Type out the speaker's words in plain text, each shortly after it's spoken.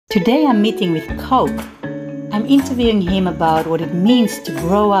Today I'm meeting with Coke. I'm interviewing him about what it means to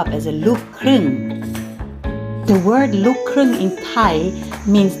grow up as a LUK KHRUEng. The word LUK KHRUEng in Thai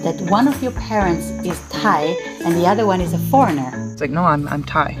means that one of your parents is Thai and the other one is a foreigner. It's like, no, I'm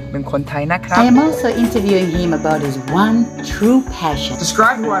Thai. เป็นคนไทยนะครับ I am also interviewing him about his one true passion.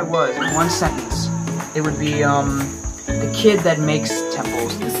 Describe who I was in one sentence. It would be the kid that makes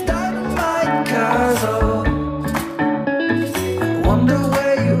temples.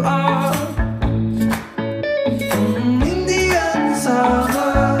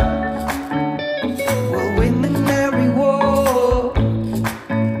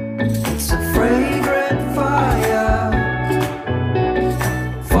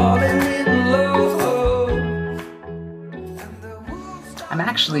 I'm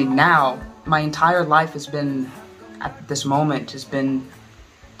actually now, my entire life has been, at this moment, has been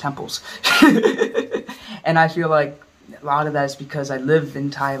temples. And I feel like a lot of that is because I live in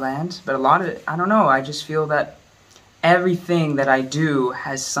Thailand, but a lot of it, I don't know, I just feel that everything that I do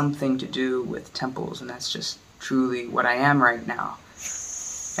has something to do with temples, and that's just truly what I am right now.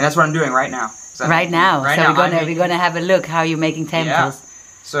 And that's what I'm doing right now. Right now? So we're gonna have a look how you're making temples.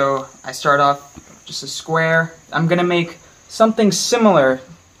 Yeah. So I start off just a square. I'm gonna make something similar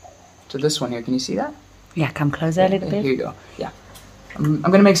to this one here. Can you see that? Yeah, come closer a little bit. Here you go. Yeah. I'm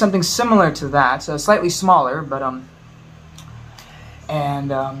gonna make something similar to that, so slightly smaller, but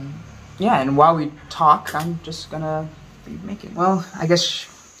yeah, and while we talk, I'm just gonna be making. Well, I guess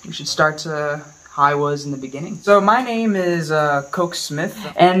we should start how I was in the beginning. So my name is Coke Smith,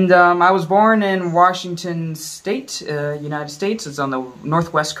 and I was born in Washington State, United States. It's on the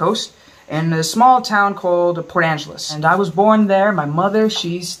northwest coast, in a small town called Port Angeles. And I was born there. My mother,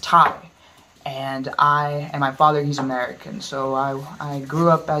 she's Thai, and my father, he's American. So I grew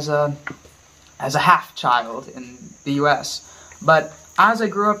up as a half child in the U.S. But as I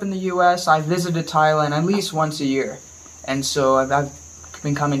grew up in the U.S., I visited Thailand at least once a year, and so I've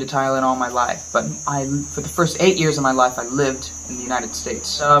been coming to Thailand all my life. But for the first 8 years of my life, I lived in the United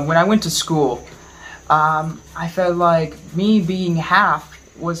States. When I went to school, I felt like me being half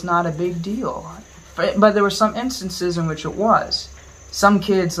was not a big deal, but there were some instances in which it was. Some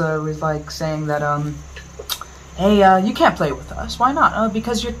kids was like saying that, hey, you can't play with us. Why not?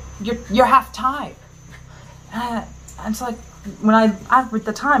 Because you're half Thai. And it's like, at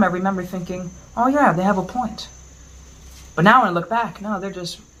the time, I remember thinking, oh yeah, they have a point. But now when I look back, no, they're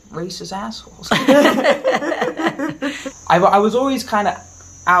just racist assholes. I was always kind of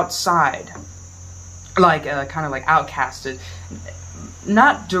outside, like kind of like outcasted.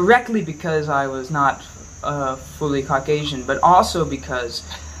 Not directly because I was not fully Caucasian, but also because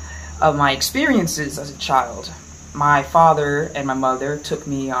of my experiences as a child. My father and my mother took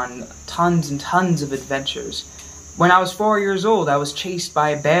me on tons and tons of adventures. When I was 4 years old, I was chased by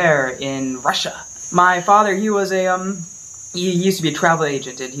a bear in Russia. My father, he was he used to be a travel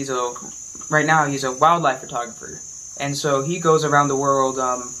agent, and right now he's a wildlife photographer. And so he goes around the world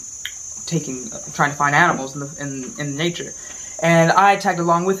trying to find animals in nature. And I tagged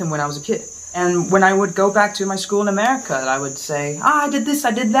along with him when I was a kid. And when I would go back to my school in America, I would say, I did this,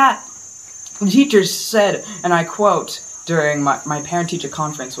 I did that. The teacher said, and I quote during my parent-teacher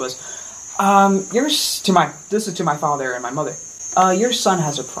conference was, this is to my father and my mother, your son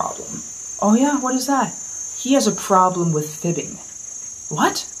has a problem. Oh yeah, what is that? He has a problem with fibbing.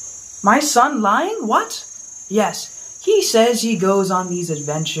 What? My son lying? What? Yes. He says he goes on these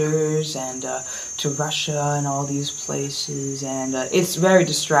adventures and to Russia and all these places, and it's very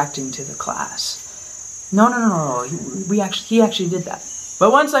distracting to the class. No. He actually did that.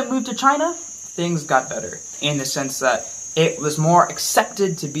 But once I moved to China, things got better in the sense that it was more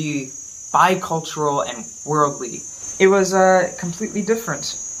accepted to be bicultural and worldly. It was a completely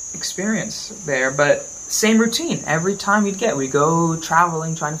different experience there, but same routine. Every time we go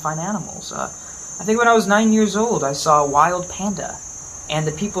traveling, trying to find animals. I think when I was 9 years old, I saw a wild panda, and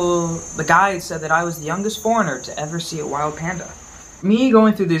the guide said that I was the youngest foreigner to ever see a wild panda. Me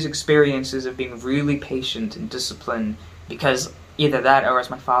going through these experiences of being really patient and disciplined, because either that or else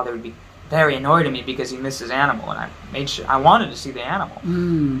my father would be very annoyed at me because he missed his animal, and I made sure I wanted to see the animal,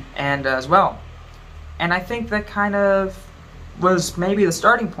 and as well. And I think that kind of was maybe the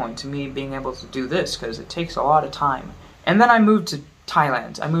starting point to me being able to do this, because it takes a lot of time. And then I moved to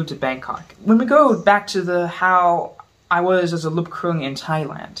Thailand. I moved to Bangkok. When we go back to how I was as a LUK KHRUEng in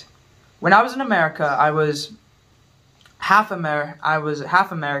Thailand, when I was in America, I was half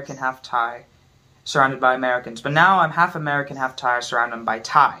American, half Thai, surrounded by Americans. But now I'm half American, half Thai, surrounded by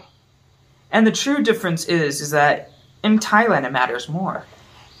Thai. And the true difference is that in Thailand it matters more.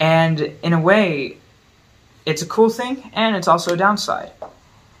 And in a way, it's a cool thing, and it's also a downside.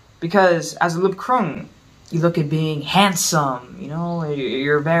 because as a LUK KHRUEng, you look at being handsome, you know,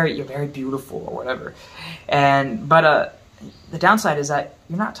 you're very beautiful or whatever. But the downside is that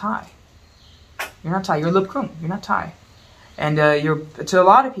you're not Thai. You're not Thai. You're LUK KHRUEng. You're not Thai. And to a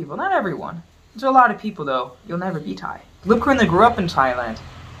lot of people, not everyone, to a lot of people though, you'll never be Thai. LUK KHRUEng that grew up in Thailand,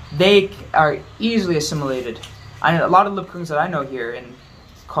 they are easily assimilated. A lot of LUK KHRUengs that I know here in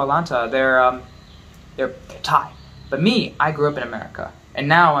Koh Lanta, they're Thai. But me, I grew up in America, and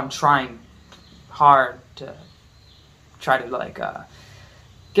now I'm trying hard to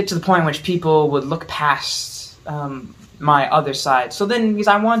get to the point in which people would look past my other side. So then, because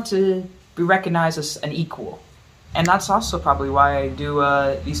I want to be recognized as an equal, and that's also probably why I do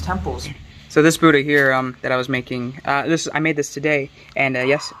these temples. So this Buddha here that I was making, I made this today, and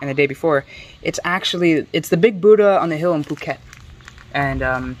and the day before. It's the big Buddha on the hill in Phuket. And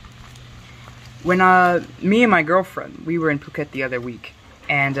when me and my girlfriend, we were in Phuket the other week,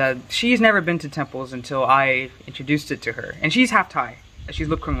 and she's never been to temples until I introduced it to her. And she's half Thai, she's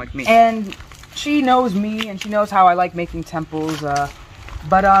LUK KHRUEng like me. And she knows me, and she knows how I like making temples.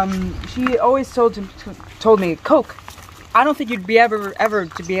 But she always told me, Coke, I don't think you'd be ever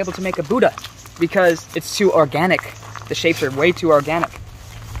to be able to make a Buddha because it's too organic. The shapes are way too organic.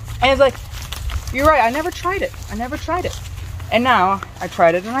 And it's like, you're right, I never tried it. And now I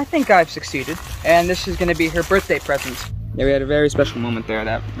tried it, and I think I've succeeded. And this is going to be her birthday present. Yeah, we had a very special moment there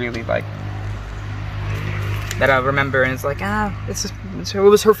that really that I remember, and it's like, it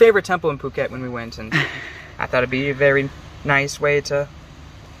was her favorite temple in Phuket when we went, and I thought it'd be a very nice way to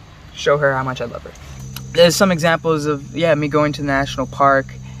show her how much I love her. There's some examples of, me going to the national park,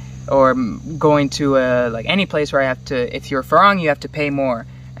 or going to any place where I have to, if you're Farang, you have to pay more.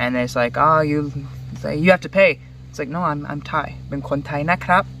 And it's like, you have to pay. It's like, no, I'm Thai. เป็นคนไทยนะค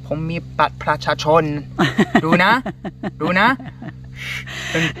รับ ผมมีบัตรประชาชน ดูนะ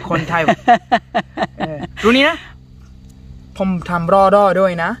เป็นคนไทย ดูนี่นะ ผมทำรอดอด้ว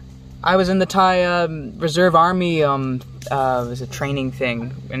ยนะ I was in the Thai Reserve Army it was a training thing,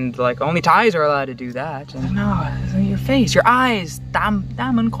 and like only Thais are allowed to do that. And no, your face, your eyes, ตา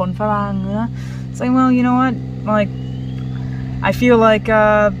เหมือนคนฝรั่งนะ It's like, well, you know what? Like, I feel like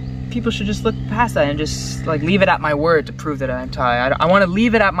people should just look past that and just like leave it at my word to prove that I'm Thai. I want to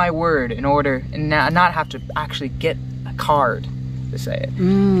leave it at my word in order and not have to actually get a card to say it.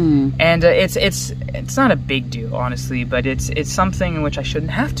 And it's not a big deal, honestly, but it's something in which I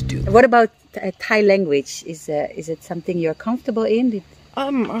shouldn't have to do. What about Thai language? Is it something you're comfortable in? A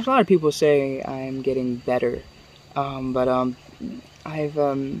lot of people say I'm getting better, but I've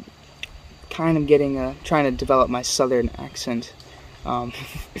kind of trying to develop my southern accent.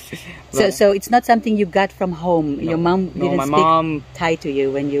 So it's not something you got from home. No, your mom didn't speak Thai to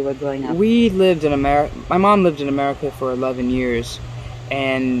you when you were growing up. We lived in America. My mom lived in America for 11 years,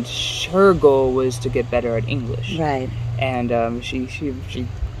 and her goal was to get better at English. Right. And she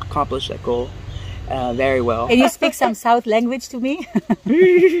accomplished that goal very well. Can you speak some South language to me?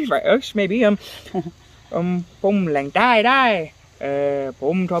 Right, maybe. ผมแหล่งใต้ได้ ผ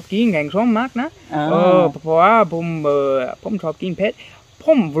มชอบกินแกงส้มมากนะ เพราะว่าผมชอบกินเผ็ด ผ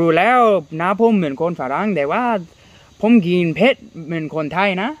มรู้แล้วนะผมเหมือนคนฝรั่งแต่ว่าผมกินเผ็ดเหมือนคนไทย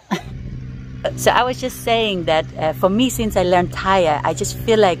นะ So I was just saying that for me, since I learned Thai, I just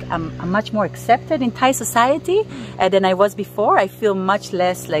feel like I'm much more accepted in Thai society than I was before. I feel much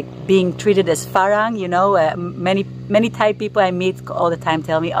less like being treated as Farang, you know. Many Thai people I meet all the time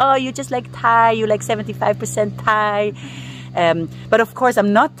tell me, oh, you just like Thai, you like 75% Thai. But of course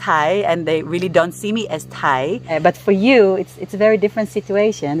I'm not Thai, and they really don't see me as Thai. But for you, it's a very different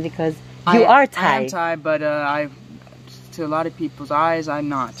situation because you are Thai. I am Thai, but to a lot of people's eyes, I'm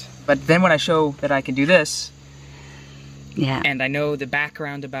not. But then when I show that I can do this, and I know the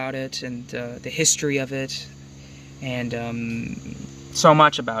background about it and the history of it, and so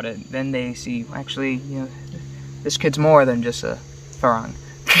much about it, then they see actually, this kid's more than just a Farang.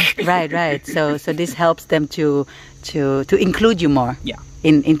 Right. So this helps them to include you more.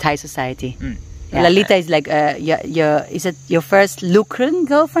 In Thai society. Yeah. Lalita is like is it your first LUK KHRUEng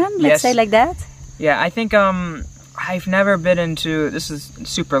girlfriend? Let's say like that. Yeah, I think I've never been into, this is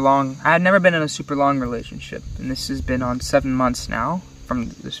super long. I had never been in a super long relationship, and this has been on 7 months now from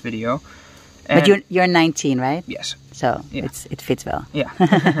this video. And but you're 19, right? Yes. So it fits well. Yeah.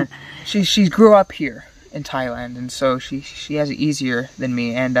 She grew up here in Thailand, and so she has it easier than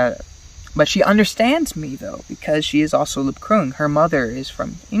me, and but she understands me though, because she is also LUK KHRUEng. Her mother is from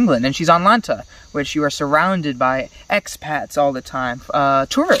England, and she's on Lanta, which you are surrounded by expats all the time,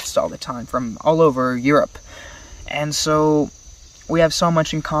 tourists all the time from all over Europe. And so we have so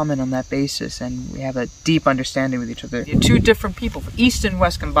much in common on that basis, and we have a deep understanding with each other. Two different people, East and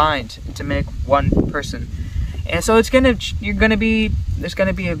West combined, to make one person, and so there's gonna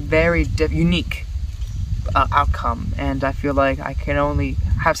be a very unique outcome, and I feel like I can only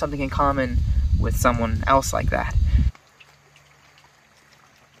have something in common with someone else like that.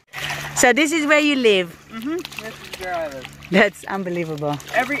 So this is where you live. This is where I live. That's unbelievable.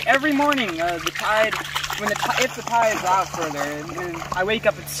 Every morning, the tide, if the tide is out further, and I wake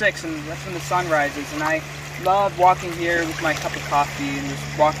up at 6, and that's when the sun rises, and I love walking here with my cup of coffee and just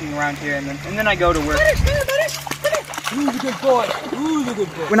walking around here, and then I go to work. Who's a good boy? Who's a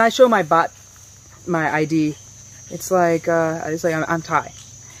good boy? When I show my ID, it's like I'm Thai,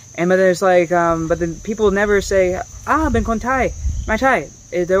 but there's like but then people never say ben kon Thai, my Thai.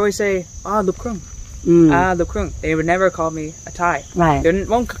 They always say luk krung. Luk krung. They would never call me a Thai. Right.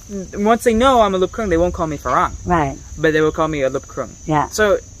 Once they know I'm a luk krung, they won't call me Farang. Right. But they will call me a luk krung. Yeah.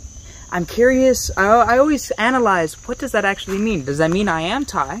 So I'm curious. I always analyze, what does that actually mean? Does that mean I am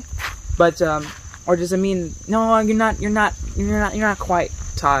Thai? But or does it mean no? You're not quite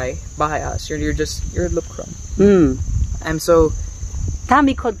Thai by us. You're luk krung. And so. ถ้า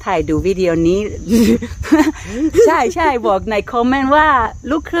มีคนไทยดูวิดีโอนี้ ใช่บอกในคอมเมนต์ว่า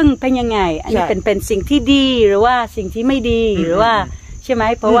ลูกครึ่งเป็นยังไงอันนี้เป็นสิ่งที่ดีหรือว่าสิ่งที่ไม่ดีหรือว่าใช่ไหม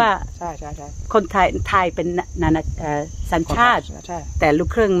เพราะว่าใช่คนไทยเป็นสัญชาติแต่ลูก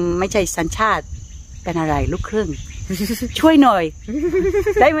ครึ่งไม่ใช่สัญชาติเป็นอะไรลูกครึ่ง ช่วยหน่อย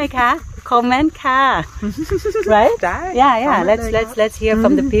ได้ไหมคะคอมเมนต์ค่ะ right yeah let's hear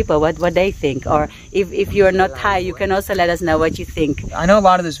from the people what they think, or if you're not Thai you can also let us know what you think. I know a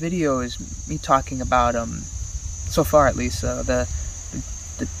lot of this video is me talking about so far at least the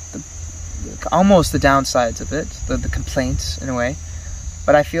almost the downsides of it, the complaints in a way,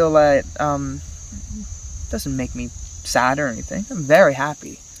 but I feel like it doesn't make me sad or anything. I'm very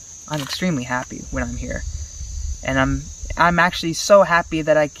happy. I'm extremely happy when I'm here, and I'm actually so happy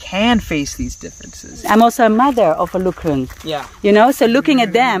that I can face these differences. I'm also a mother of a luk krung. Yeah. You know, so looking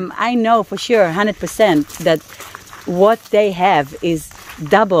at them, I know for sure 100% that what they have is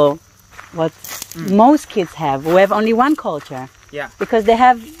double what most kids have who have only one culture. Yeah. Because they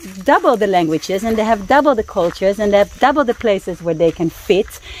have double the languages, and they have double the cultures, and they have double the places where they can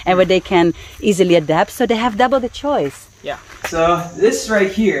fit and where they can easily adapt, so they have double the choice. Yeah. So this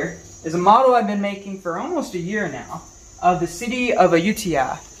right here is a model I've been making for almost a year now, of the city of Ayutthaya,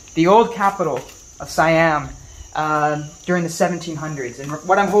 the old capital of Siam, during the 1700s. And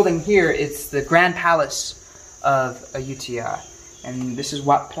what I'm holding here is the Grand Palace of Ayutthaya. And this is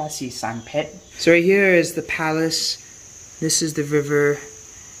Wat Plasi Sanpet. So right here is the palace, this is the river,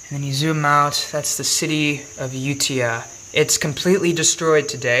 and then you zoom out, that's the city of Ayutthaya. It's completely destroyed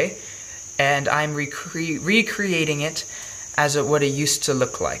today, and I'm recreating it as what it used to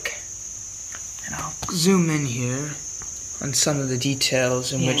look like. And I'll zoom in here on some of the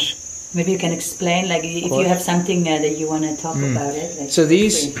details in which... Maybe you can explain, like if you have something that you want to talk about it. Like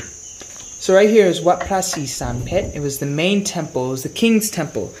so right here is Wat Plasi Sanpet. It was the main temple, it was the king's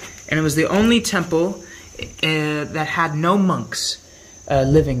temple. And it was the only temple that had no monks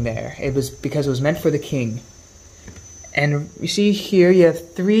living there. It was because it was meant for the king. And you see here, you have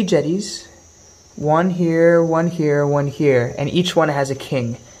 3 jetties. One here, one here, one here. And each one has a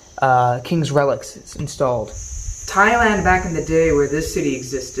king. King's relics installed. Thailand, back in the day where this city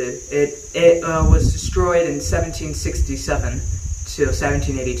existed, it was destroyed in 1767 to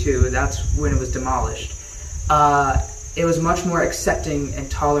 1782. That's when it was demolished. It was much more accepting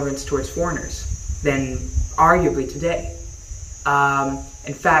and tolerance towards foreigners than arguably today.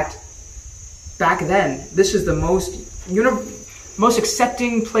 In fact, back then, this is the most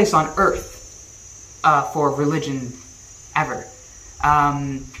accepting place on earth for religion ever.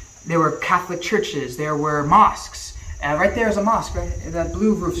 There were Catholic churches, there were mosques. Right there is a mosque, right? That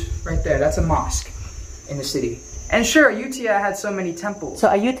blue roof right there, that's a mosque in the city. And sure, Ayutthaya had so many temples. So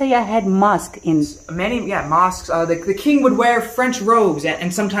Ayutthaya had mosques in... Many, mosques. The king would wear French robes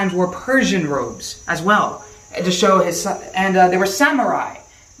and sometimes wore Persian robes as well, to show his... And there were samurai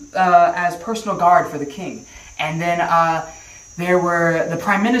as personal guard for the king. And then there were the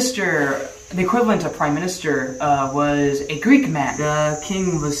prime minister... The equivalent of prime minister was a Greek man. The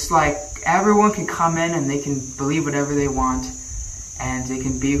king was like, everyone can come in and they can believe whatever they want, and they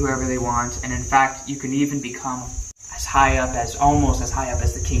can be whoever they want, and in fact, you can even become almost as high up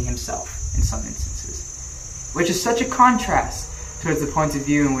as the king himself in some instances. Which is such a contrast towards the point of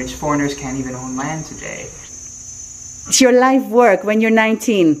view in which foreigners can't even own land today. It's your life work when you're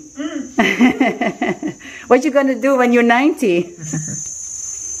 19. What you gonna do when you're 90?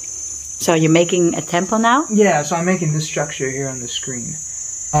 So you're making a temple now? Yeah, so I'm making this structure here on the screen.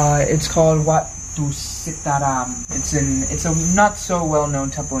 It's called Wat Tu Sitaram. It's a not so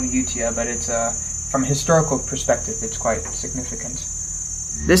well-known temple in Ayutthaya, but it's from a historical perspective, it's quite significant.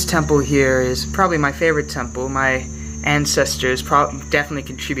 This temple here is probably my favorite temple. My ancestors definitely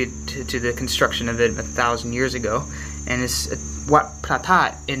contributed to the construction of it 1,000 years ago, and it's Wat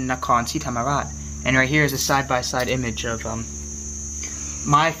Pratat in Nakhon Si Thammarat. And right here is a side-by-side image of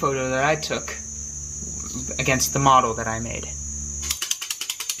my photo that I took against the model that I made.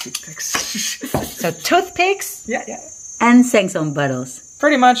 Toothpicks. So toothpicks? Yeah. And Sang Som bottles.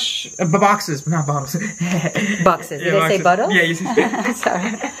 Pretty much boxes, not bottles. Boxes. Did I say bottles? Yeah, you said.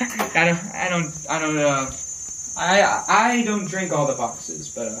 Sorry. I don't drink all the boxes,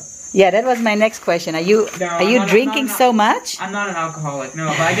 but. Yeah, that was my next question. Are you drinking so much? I'm not an alcoholic, no,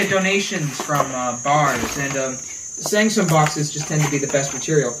 but I get donations from bars, and Sang Som boxes just tend to be the best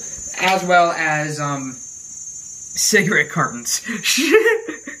material, as well as cigarette cartons.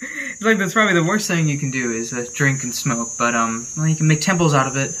 Like that's probably the worst thing you can do is drink and smoke, but well, you can make temples out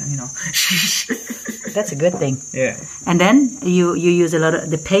of it, you know. That's a good thing. Yeah. And then you use a lot of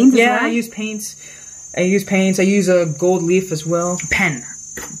the paints. Yeah, as well? I use paints. I use a gold leaf as well. Pen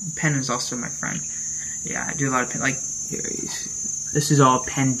is also my friend. Yeah, I do a lot of pen. Like here, this is all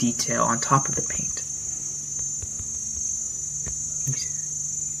pen detail on top of the paint.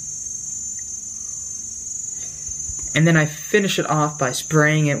 And then I finish it off by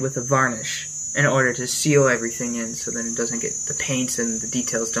spraying it with a varnish in order to seal everything in, so then it doesn't get the paints and the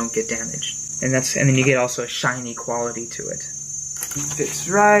details don't get damaged. And then you get also a shiny quality to it. It fits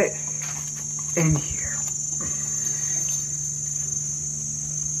right in here.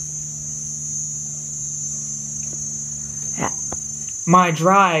 Yeah. My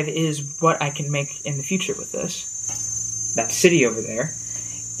drive is what I can make in the future with this. That city over there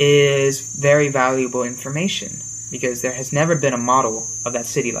is very valuable information, because there has never been a model of that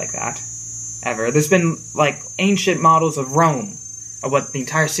city like that, ever. There's been, like, ancient models of Rome, of what the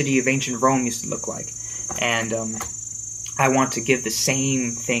entire city of ancient Rome used to look like. And I want to give the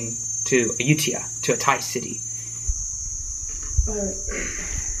same thing to Ayutthaya, to a Thai city.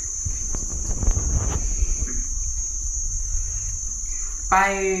 ไป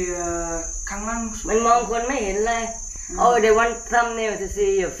ข้างล่าง มันมองคนไม่เห็นเลย Oh, they want thumbnail to see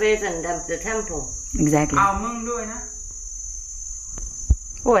your face and the temple. Exactly. เอามึงด้วยนะ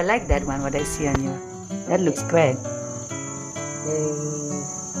Oh, I like that one. What I see on you. That looks great.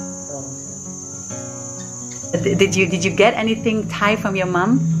 Did you get anything Thai from your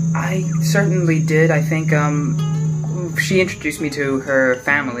mom? I certainly did. I think she introduced me to her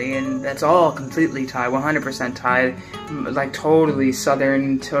family, and that's all completely Thai, 100% Thai, like totally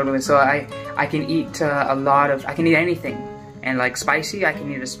southern, totally. So I can eat a lot of, I can eat anything, and like spicy, I can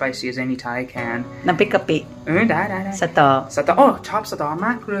eat as spicy as any Thai can. น้ำพริกกะปิ ได้ สตอ oh ชอบสตอม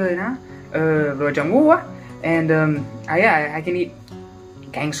ากเลยนะโรยจังวัว and yeah, I can eat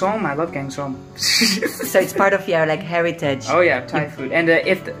Gang Som. I love Gang Som. So it's part of your like heritage. Oh yeah, Thai food. And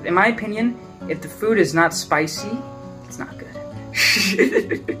in my opinion, if the food is not spicy, it's not good.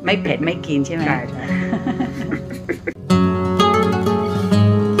 ไม่เผ็ดไม่กินใช่ไหม ใช่